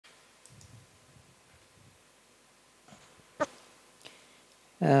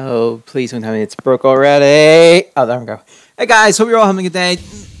Oh, please don't tell me it's broke already. Oh, there we go. Hey guys, hope you're all having a good day.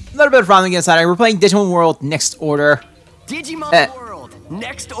 A little bit of random again Saturday. We're playing Digimon World Next Order. Digimon World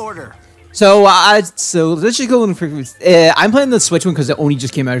Next Order. So let's just go in for. I'm playing the Switch one because it only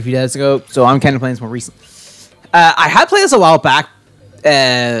just came out a few days ago. So I'm kind of playing this more recent. I had played this a while back.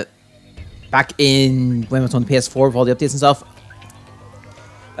 Back in when it was on the PS4 with all the updates and stuff.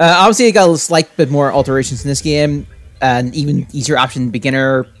 Obviously, it got a slight bit more alterations in this game. An even easier option,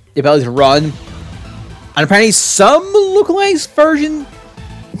 beginner, the ability to run, and apparently some localized version,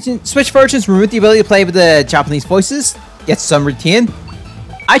 Switch versions remove the ability to play with the Japanese voices, yet some retain.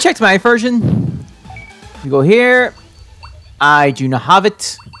 I checked my version. We go here. I do not have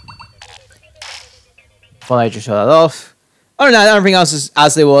it. Well, I just shut that off. Other than that, everything else is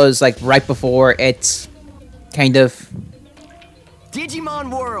as it was like right before it, kind of.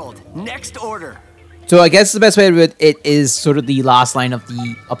 Digimon World Next Order. So I guess the best way to do it is sort of the last line of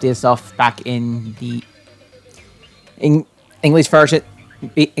the updated stuff back in the English version,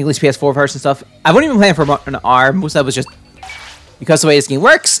 English PS4 version stuff. I've only been playing for an hour. Most of that was just because the way this game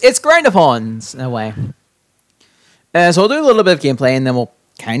works, it's grind-a-thons in a way. So we'll do a little bit of gameplay and then we'll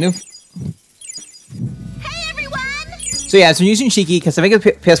kind of. Hey everyone! So yeah, so I'm using Shiki because I think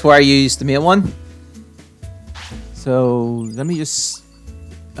the PS4 I used the main one. So let me just.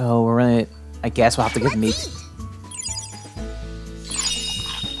 Oh, we're running it. I guess we'll have to get meat.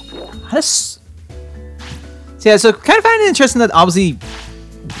 So yeah, so kind of find it interesting that obviously.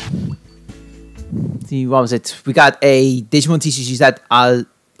 See, what was it? We got a Digimon TCG set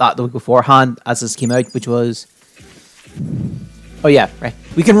the week beforehand as this came out, which was. Oh yeah, right.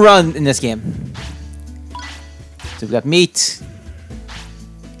 We can run in this game. So we got meat.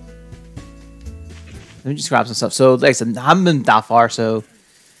 Let me just grab some stuff. So like I said, I haven't been that far, so.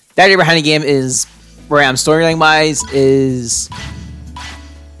 The idea behind the game is where I am storyline wise is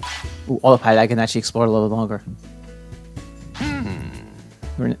autopilot. I can actually explore a little bit longer.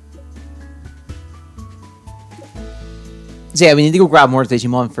 So yeah, we need to go grab more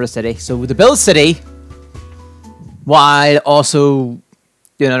Digimon for the city. So with the build city, while also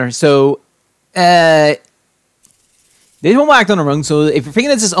do another. So they don't act on their own. So if you're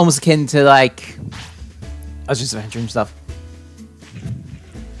thinking this is almost akin to like, I was just adventuring stuff.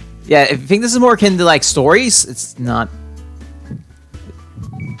 Yeah, if you think this is more akin to like stories, it's not.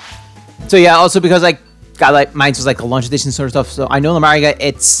 So yeah, also because I got like mine was like a launch edition sort of stuff. So I know the Mario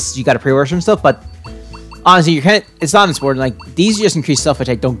it's you got to pre-order and stuff, but honestly, you can't. It's not important. Like these just increase stuff which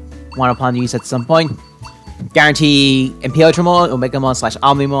I don't want to plan to use at some point. Guarantee Imperialtramon, Omegamon /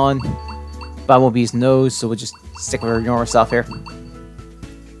 Omnimon, but I won't be using those, so we'll just stick with our normal stuff here.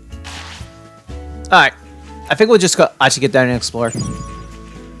 All right, I think we'll just actually get down and explore.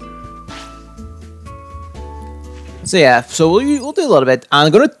 So yeah, so we'll do a little bit.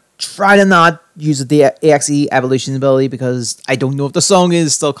 I'm gonna try to not use the AXE evolution ability because I don't know if the song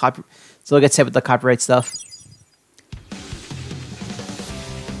is still gets hit with the copyright stuff.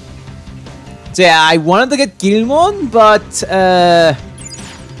 So yeah, I wanted to get Gilmon, but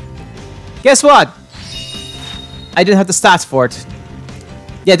guess what? I didn't have the stats for it.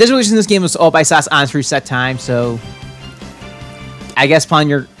 Yeah, this evolution in this game was all by stats and through set time, so I guess plan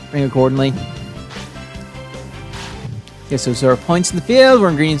your thing accordingly. Okay, so there are points in the field. We're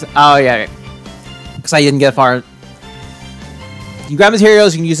in greens. Oh, yeah. Because I didn't get far. You can grab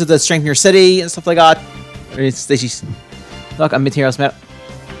materials. You can use it to strengthen your city and stuff like that. Look, I'm materials met.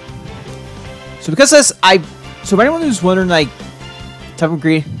 So because this, so for anyone who's wondering, like, type of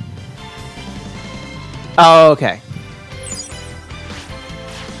greed. Oh, okay.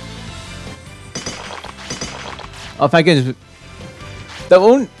 Oh, thank goodness. The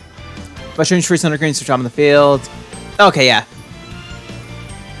own. Mushrooms, fruits, and greens to drop in the field. Okay, yeah.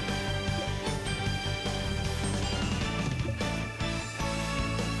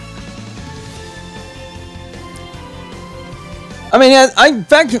 I mean, in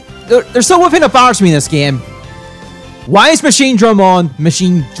fact, there's still one thing that bothers me in this game. Why is Machine Dramon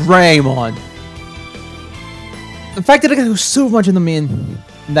Machine Draymon? The fact that I got so much in the main,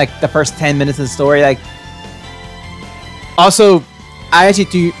 like the first 10 minutes of the story, like. Also, I actually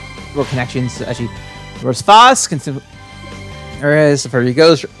do work connections. Actually, works fast. There is the further he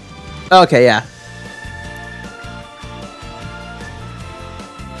goes. Okay, yeah.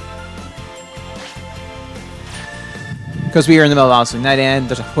 Because we are in the middle of the night end,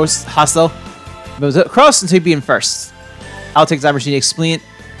 there's a hostile. Moves across until being first. I'll take the opportunity to explain it.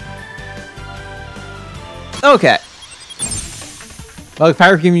 Okay. Well,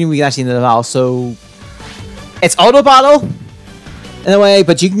 Power Community we can actually into the battle, so it's auto battle in a way,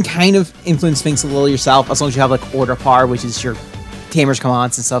 but you can kind of influence things a little yourself as long as you have like order power, which is your Tamer's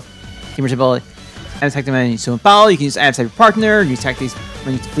commands and stuff. Tamer's ability. And attack them in so in battle, you can use items type your partner, use attack these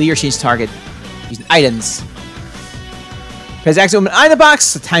when you flee or change target using items. Press X to open item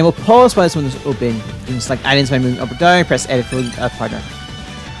box, the time will pause while this one is open. You can select items by moving up or down, press edit for partner.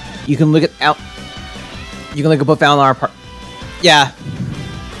 You can look at out. You can look above our part. Yeah.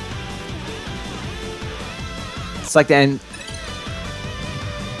 Select the end.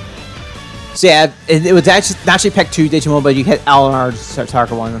 So yeah, it would naturally pick 2 Digimon, but you hit L and R to start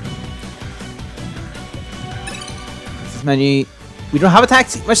target one of them. This menu. We don't have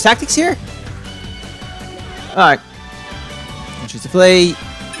much tactics here? Alright. Choose to flee.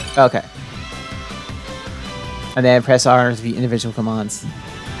 Okay. And then press R to be individual commands.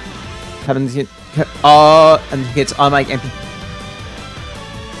 And hits automatic MP.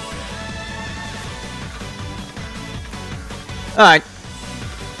 Alright.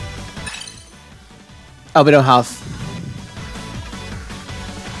 Oh, we don't have.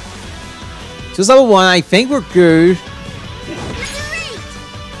 So it's level 1. I think we're good.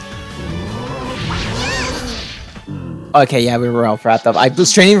 Okay, yeah, we were all wrapped up. I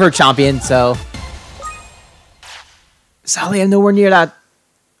was training for a champion, so. Sadly, I'm nowhere near that.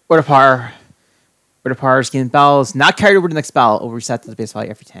 Where the power skin battles not carried over to the next battle. Will reset to the base value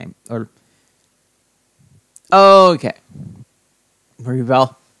every time. Or. Okay. Where you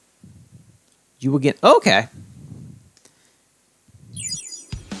bell? You will get. Okay.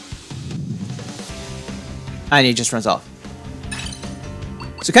 And it just runs off.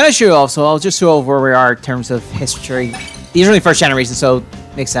 So kind of show off. So I'll just show off where we are in terms of history. These are only first generation, so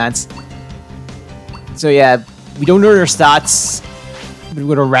makes sense. So yeah, we don't know their stats. We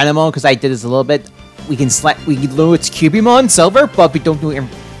go to Renamon because I did this a little bit. We can know it's Cubimon Silver, but we don't know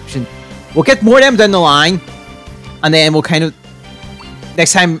information. We'll get more of them down the line, and then we'll kind of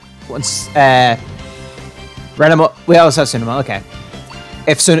next time once Renamon. We also have Cinnamon. Okay,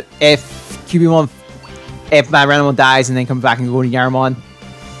 if Cubimon, if my Renamon dies and then come back and go to Yaramon,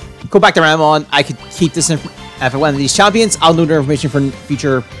 go back to Renamon. I could keep this if I one of these champions. I'll know their information for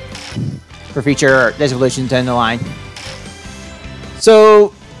future evolution down the line.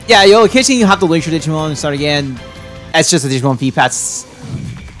 So, yeah, you'll occasionally have to lose your Digimon and start again. It's just a Digimon V-Pats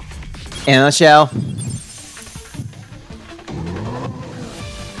in a nutshell.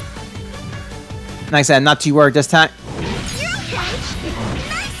 Like I said, not too worried this time.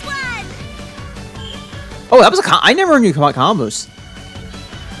 Oh, that was a I never knew about combos.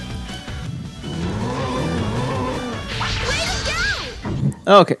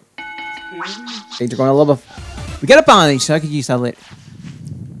 Okay. They're going a little bit. We got a bondage, so I could use that later.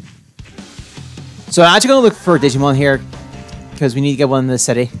 So I'm actually going to look for a Digimon here, because we need to get one in the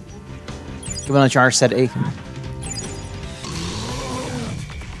city. Get one in Charge City.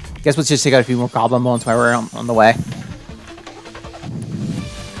 Guess we'll just take out a few more Goblin Bones while we're on the way.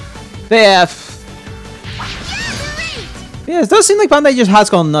 But yeah, it does seem like Bandai just has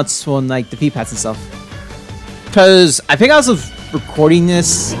gone nuts on like the P-Pats and stuff. Because I think as of recording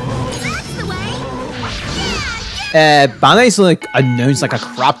this, Bandai's like announced like a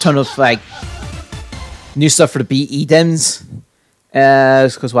crap ton of like new stuff for the BE Dems.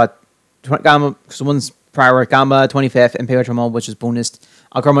 Because what? Gamma, because the one's prior Gamma 25th and Imperial which is bonus.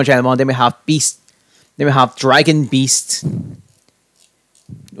 Alcromon Genmon, then we have Beast. Then we have Dragon Beast.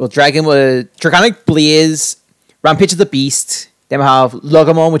 Well, Dragon with Draconic Blaze, Rampage of the Beast. Then we have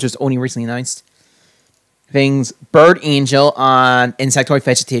Logomon, which was only recently announced. Things Bird Angel on Insectoid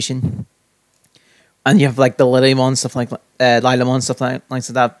Vegetation. And you have like the Lilymon, stuff like Lilamon, stuff like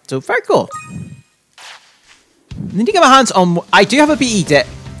that. So very cool. I need to get my hands on. I do have a BE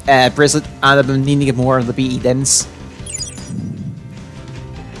bracelet, and I've been needing to get more of the BE Dems.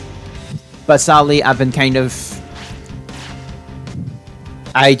 But sadly, I've been kind of.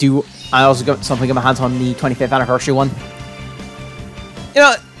 I also got something in my hands on the 25th anniversary one. You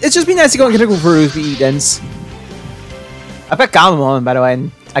know, it's just been nice to go and get a go for those BE Dems. I've got Gamamon, by the way,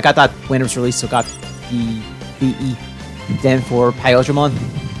 and I got that when it was released, so got the BE Dem for Pyodramon.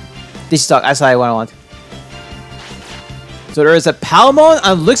 This stock, that's what I want. So there is a Palamon,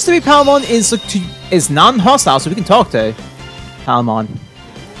 and looks to be Palamon is non-hostile, so we can talk to Palamon.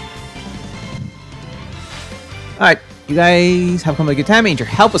 Alright, you guys have come a good time. I need your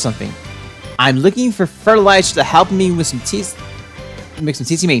help with something. I'm looking for fertilizer to help me with some make some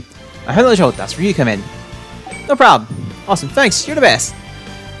TCM. I heard the that's where you come in. No problem. Awesome, thanks, you're the best.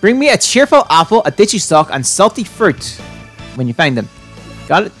 Bring me a cheerful apple, a Digistock, and salty fruit when you find them.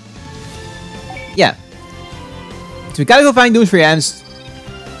 Got it? Yeah. So we gotta go find those 3 items.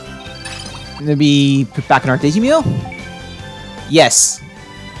 And they'll be put back in our Digimeal? Yes.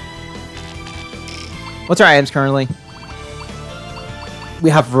 What's our items currently? We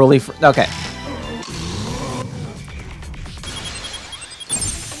have really... Okay.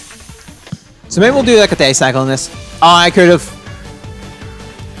 So maybe we'll do like a day cycle on this. Oh, I could have...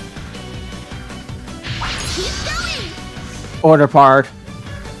 Keep going. Order part.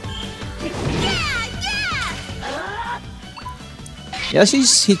 Yeah, let's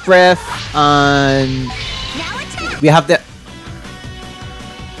use Heat Breath, and Now attack. we have the...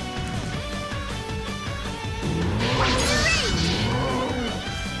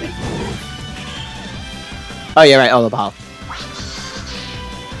 Oh yeah, right, all the ball.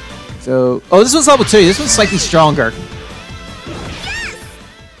 So, oh, this one's level 2. This one's slightly stronger.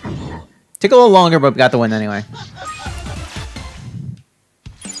 Took a little longer, but we got the win anyway.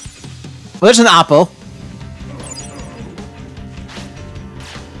 Well, there's an apple.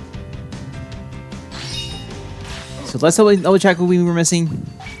 So let's double check what we were missing.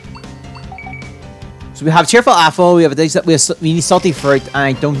 So we have cheerful apple. We have we need salty fruit, and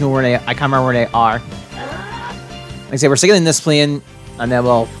I don't know where they. I can't remember where they are. Like I say, we're sticking in this plane, and then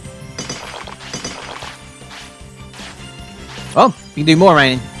we'll. Oh, we can do more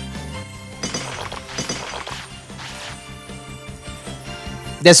mining.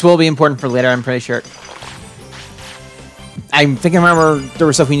 This will be important for later, I'm pretty sure. I'm thinking, remember, there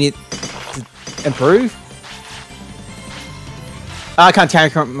was stuff we need to improve. Oh, I can't carry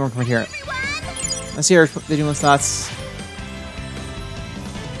more from here. Let's see our Digimon stats.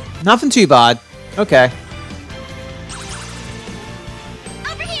 Nothing too bad. Okay.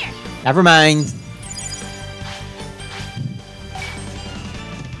 Over here. Never mind.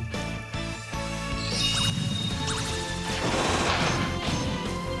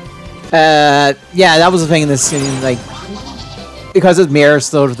 Yeah, that was the thing in this scene, like, because it mirrors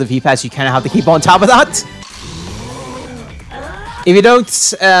those with the V-Pads, you kind of have to keep on top of that. If you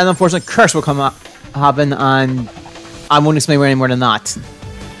don't, an unfortunate curse will happen, and I won't explain any more than that.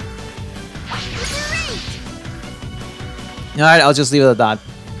 Alright, I'll just leave it at that.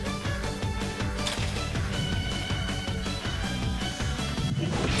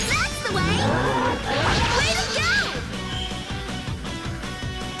 That's the way. Way to go.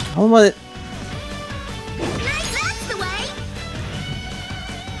 How about it? Nice. That's the way.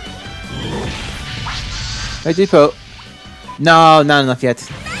 Right, depot. No, not enough yet.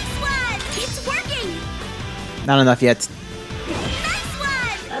 Nice one. It's working. Not enough yet.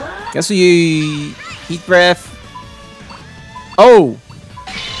 Nice one. Guess you heat breath. Oh!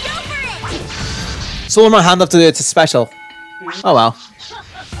 Go for it. Solar my hand up to it. It's a special. Oh well.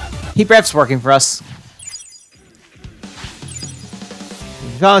 Heat breath's working for us.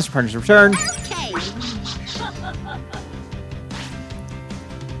 Balance your partner's return. Okay.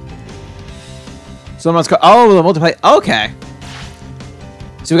 Someone's got. Oh, the multiply. Okay.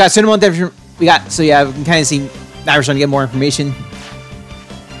 So we got cinnamon different. We got. So yeah, we can kind of see. Now we're starting to get more information.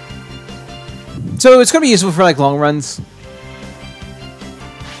 So it's gonna be useful for like long runs.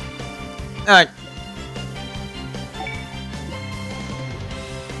 Alright.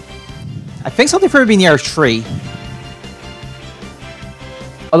 I think something for being near a tree.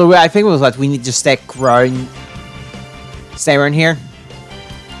 Although I think it was like we need to just stay around here.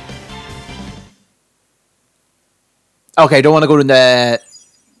 Okay, don't want to go to the.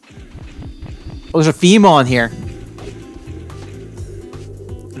 Oh, there's a Femon here.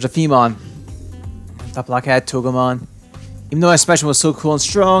 There's a Femon. That Blackhead Togemon. Even though my special was so cool and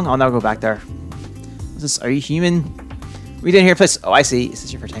strong, I'll never go back there. What's this? Are you human? We didn't hear place. Oh, I see. Is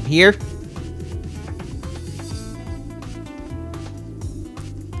this your first time here?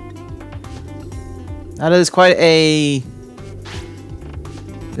 That is quite a...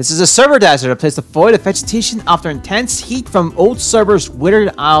 This is a server desert, a place devoid of vegetation after intense heat from old servers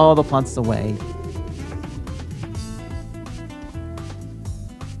withered all the plants away.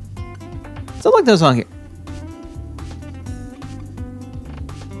 So look, there's one here.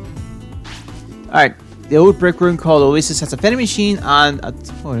 Alright, the old brick room called Oasis has a vending machine and a...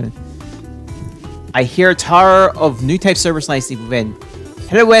 I hear a tower of new type servers nicely within.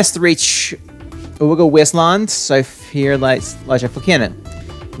 Head west to reach Uwago Wasteland, south here lies a volcano.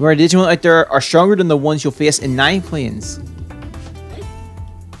 Where Digimon out there are stronger than the ones you'll face in 9 planes.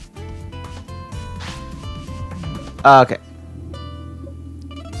 Okay.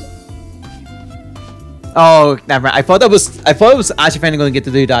 Oh, never mind. I thought it was actually finally going to get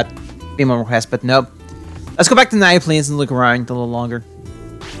to do that Digimon request, but nope. Let's go back to 9 planes and look around a little longer.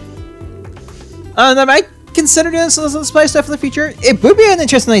 And I might consider doing some spy stuff in the future. It would be an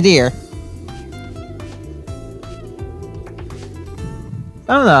interesting idea.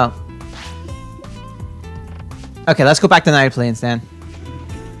 I don't know. Okay, let's go back to 9 planes then.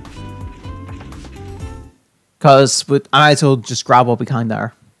 Because with I will just grab what behind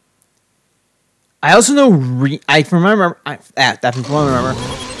there. I also know I remember definitely remember.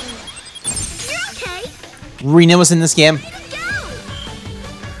 You're okay. Rena was in this game. Go.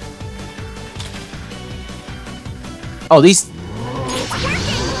 Oh, these. It's working.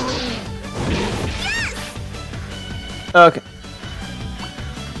 Yes. Okay.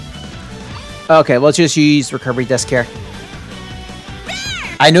 Okay, let's just use recovery disc here. There.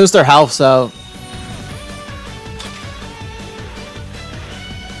 I noticed their health, so.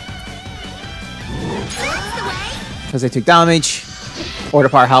 That's the way. Because they took damage. Order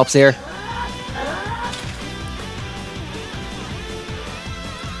power helps here.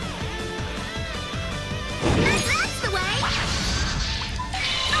 That's the way.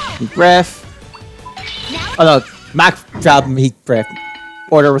 Heat breath. Now Oh no, Mac dropped heat breath.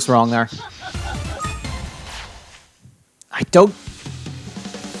 Order was wrong there. I don't.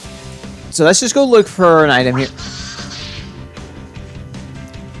 So let's just go look for an item here.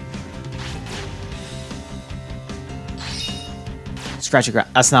 Scratch a grass.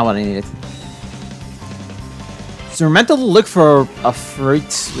 That's not what I needed. So we're meant to look for a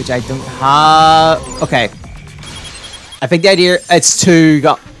fruit, which I don't have. Okay. I think the idea it's two.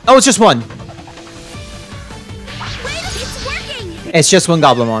 Oh, it's just one. wait, it's working. It's just one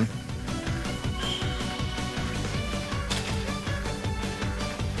Goblimon.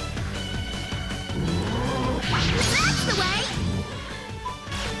 That's the way.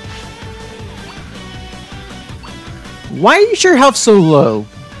 Why is your health so low?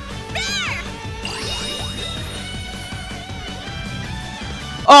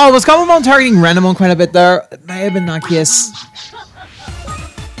 Oh, was Goblimon targeting Renamon quite a bit there? It may have been that case.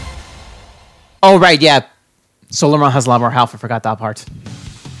 Oh, right, yeah. Solarmon has a lot more health. I forgot that part.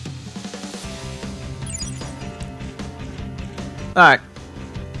 Alright.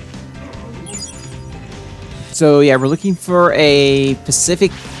 So, yeah, we're looking for a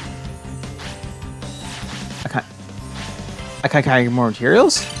Pacific... I can't carry more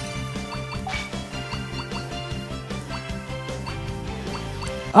materials?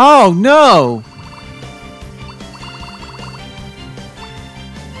 Oh, no!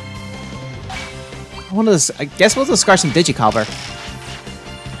 I guess we'll discard some Digicover.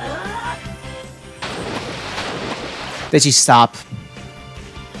 Digi-stop.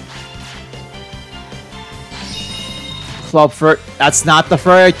 Club fruit. That's not the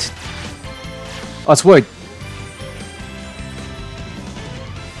fruit. Oh, it's wood.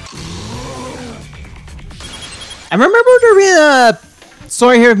 I remember there being a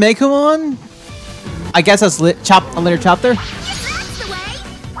story here of Mekumon. I guess that's a later chapter. That's the way.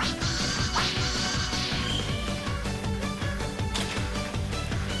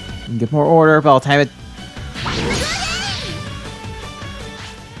 And get more order, but I'll time it.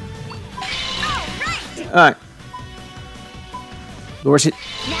 Alright. Lower shit.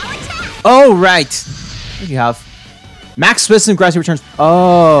 Now attack. Oh, right. What do you have? Max Swiss and Grassy returns.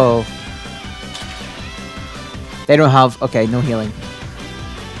 Oh. They don't have. Okay, no healing.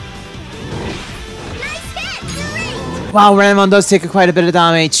 Nice hit. Great. Wow, Renamon does take quite a bit of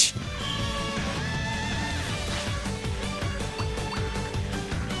damage.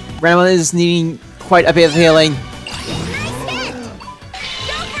 Renamon is needing quite a bit of healing. Nice hit. Go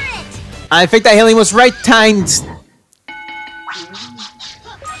for it. I think that healing was right timed.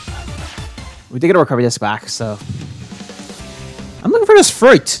 We did get a recovery disc back, so. I'm looking for this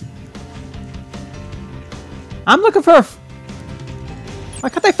fruit. I'm looking for. Why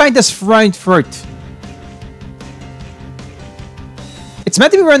can't I find this round fruit? It's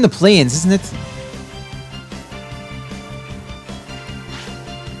meant to be around the plains, isn't it?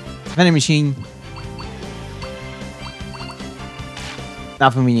 Vending machine.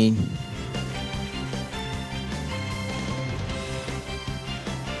 Nothing we need.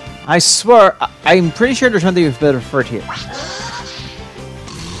 I swear, I'm pretty sure there's something with a bit of fruit here.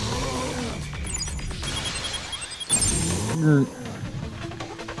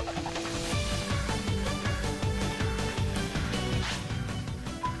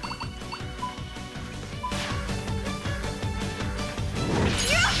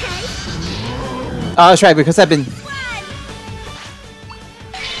 Oh, that's right, because I've been...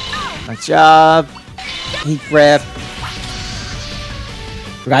 Nice job. Heat breath.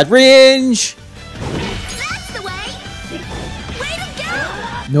 Forgot range. That's the way. Way to go.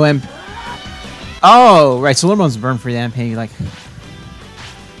 No M. Oh, right. So Solarmon's burn for the MP. Like. Go.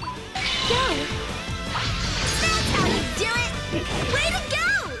 That's how you do it. Way to go.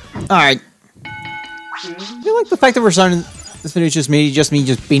 All right. I feel like the fact that we're starting this video is just me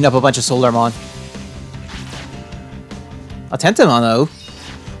beating up a bunch of Solarmon. A Tentamon though.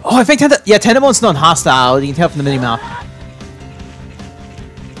 Oh, I think Tendemon's non-hostile. You can tell from the minimap.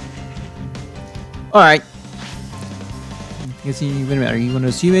 Alright. Wait a minute, are you one of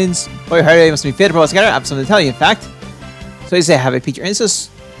those humans? Oh, your heart must be fit, but I have something to tell you, in fact. So you say, have I piqued your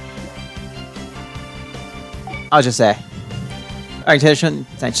interest? I'll just say. Alright, attention.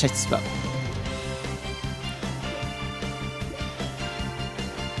 Time to check this out.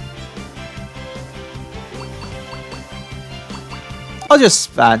 I'll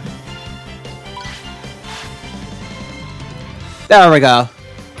just there we go.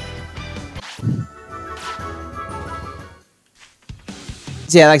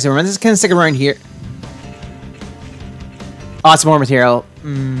 So yeah, like I said, remember this kind of stick around here. Oh, it's more material.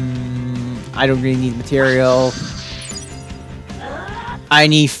 I don't really need material. I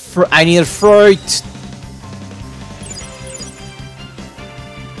need a fruit.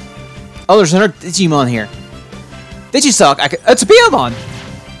 Oh, there's another Digimon here. Digisuck. It's a Beelmon.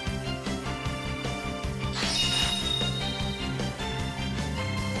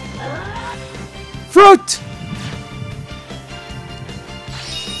 Fruit.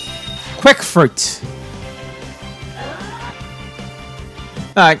 Quick fruit.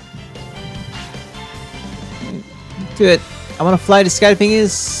 Alright. Do it. I want to fly the sky thing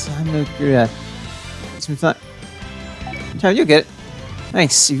is. I'm not good at that. It's been fun. Time, you'll get it.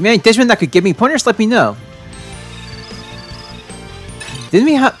 Thanks. If you have any Digimon that could give me pointers, let me know. Didn't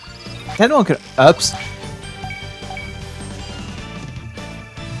we have... That one could... Oops.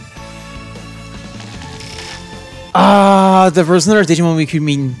 There was another Digimon we could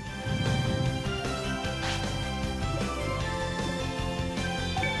mean...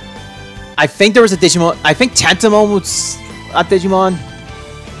 I think there was a Digimon... I think Tantamon was a Digimon.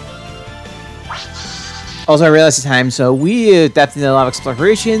 Also, I realized the time, so we definitely did a lot of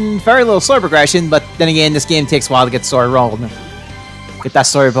exploration, very little story progression, but then again, this game takes a while to get the story rolling. Get that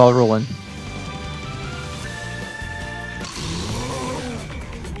story ball rolling.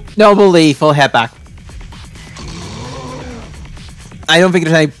 No belief, we'll head back. I don't think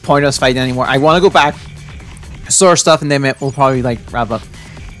there's any point in us fighting anymore. I want to go back, store stuff, and then we'll probably like wrap up.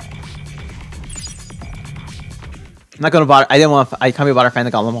 I'm not gonna bother. I didn't want. I can't be bothered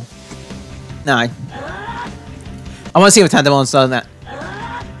finding the Golem. No. I want to see what Tandemon's done that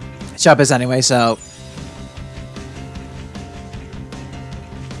shop is anyway. So.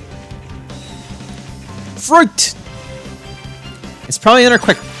 Fruit. It's probably another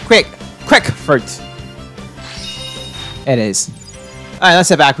quick fruit. It is. All right, let's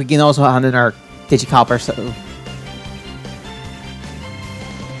head back. We can also hand in our Digicopper. So.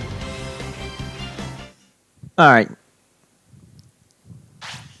 All right.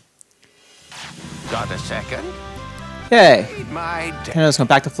 Got a second? Okay. My Let's go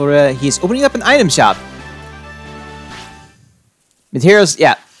back to Florida. He's opening up an item shop. Materials,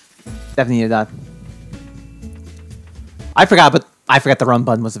 yeah, definitely needed that. I forgot the run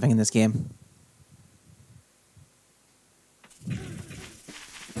button was the thing in this game.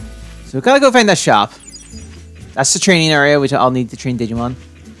 So we gotta go find that shop. That's the training area, which I'll need to train Digimon.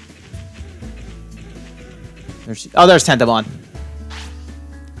 There's Tentamon.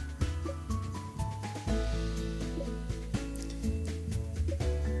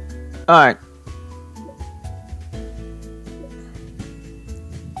 Alright.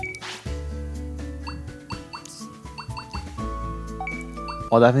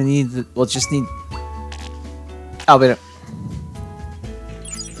 We'll definitely need... We'll just need... Oh, wait. I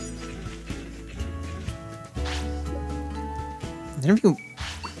don't know if you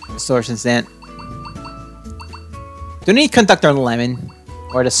can store since then. Do we need Conductor on Lemon?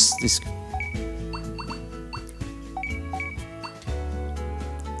 Or this...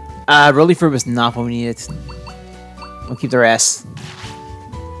 Rolly Fruit was not what we needed. We'll keep the rest.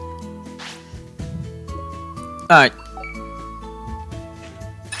 Alright.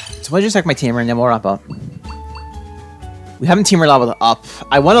 So I'll just check my teamer and then we'll wrap up. We haven't teamer leveled up.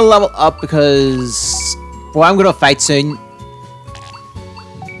 I want to level up because... Well, I'm going to fight soon.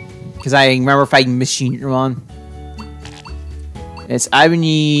 Because I remember fighting Machine Drum. It's I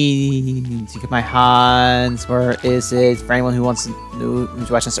need to get my hands. Where is it? For anyone who wants to know,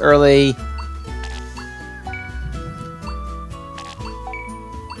 who's watching this early.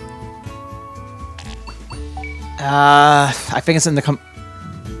 I think it's in the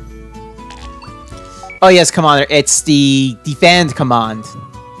Oh yes, Commander. It's the Defend command.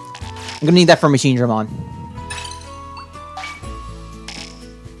 I'm gonna need that for Machine Drum.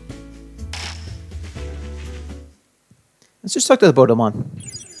 Let's just talk to the Bodemon.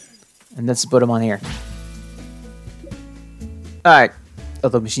 And that's the Bodemon here. Alright. Oh,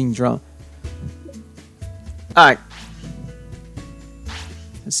 the Machine Drum. Alright.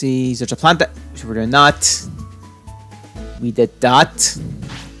 Let's see, such a plant that we're doing that. We did that.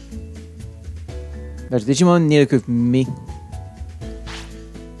 There's Digimon need to me.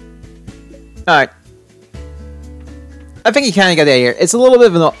 Alright. I think you can get out of here. It's a little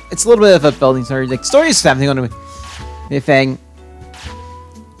bit of a building story. Like story is something on the thing.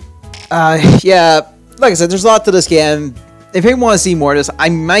 Yeah, like I said, there's a lot to this game. If you want to see more of this, I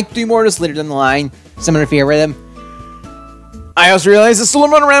might do more of this later down the line. Similar to rhythm. I also realize the still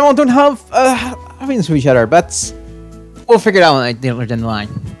run around don't have having to each other, but we'll figure it out later down the line.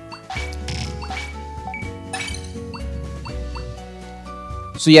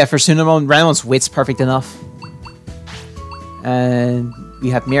 So yeah, for Sunamon, Ranamon's wit's perfect enough. And we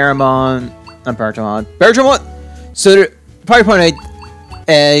have Miramon and Bertramon. Bertramon! So, probably point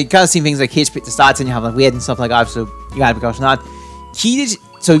out, you kind of see things like HP, the stats, and you have like weight and stuff like that, so you gotta be cautious on that.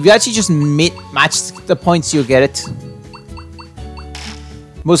 So if you actually just match the points, you'll get it.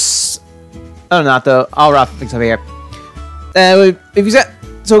 Most, I don't know, though. I'll wrap things up here. If you said,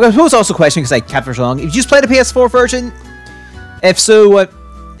 so I suppose also a question because I kept for so long. If you just play the PS4 version, if so, what?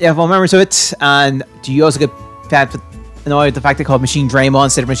 You have all memories of it, and do you also get annoyed with the fact they call it Machine Draymon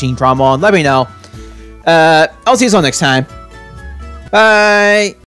instead of Machine Dramon? Let me know. I'll see you all next time. Bye.